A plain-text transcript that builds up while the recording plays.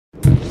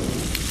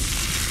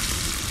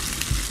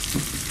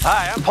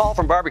Hi, I'm Paul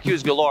from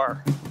Barbecues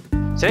Galore.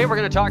 Today we're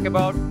going to talk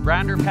about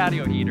grander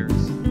patio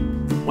heaters.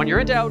 When you're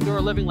into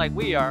outdoor living like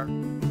we are,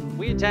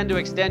 we intend to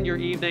extend your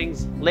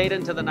evenings late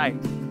into the night.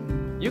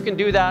 You can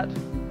do that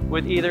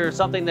with either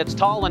something that's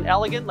tall and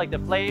elegant like the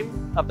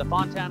flame of the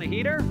Fontana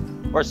heater,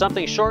 or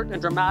something short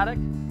and dramatic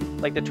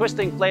like the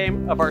twisting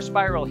flame of our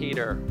spiral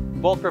heater.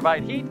 Both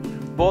provide heat,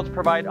 both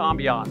provide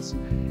ambiance.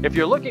 If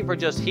you're looking for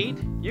just heat,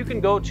 you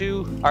can go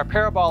to our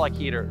parabolic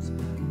heaters.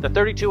 The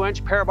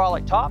 32-inch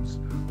parabolic tops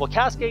will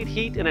cascade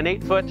heat in an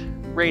 8-foot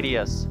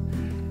radius.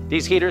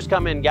 These heaters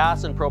come in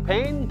gas and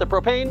propane. The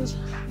propane's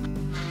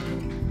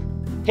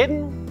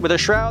hidden with a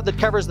shroud that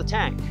covers the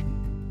tank.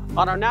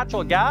 On our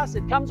natural gas,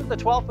 it comes with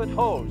a 12-foot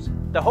hose.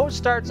 The hose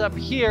starts up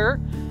here,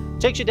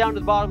 takes you down to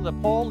the bottom of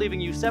the pole, leaving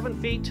you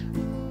 7 feet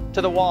to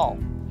the wall.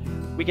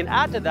 We can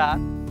add to that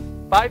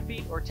 5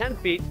 feet or 10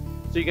 feet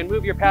so you can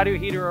move your patio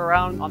heater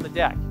around on the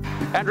deck.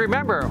 And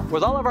remember,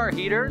 with all of our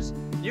heaters,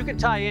 you can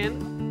tie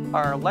in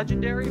our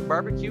legendary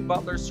barbecue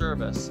butler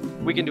service.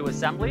 We can do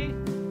assembly,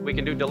 we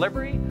can do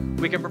delivery,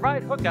 we can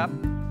provide hookup,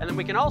 and then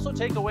we can also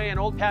take away an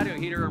old patio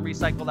heater and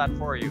recycle that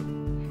for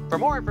you. For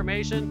more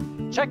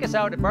information, check us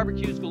out at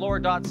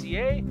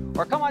barbecuesgalore.ca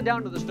or come on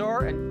down to the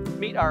store and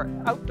meet our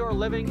outdoor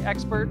living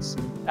experts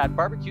at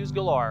Barbecues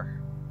Galore.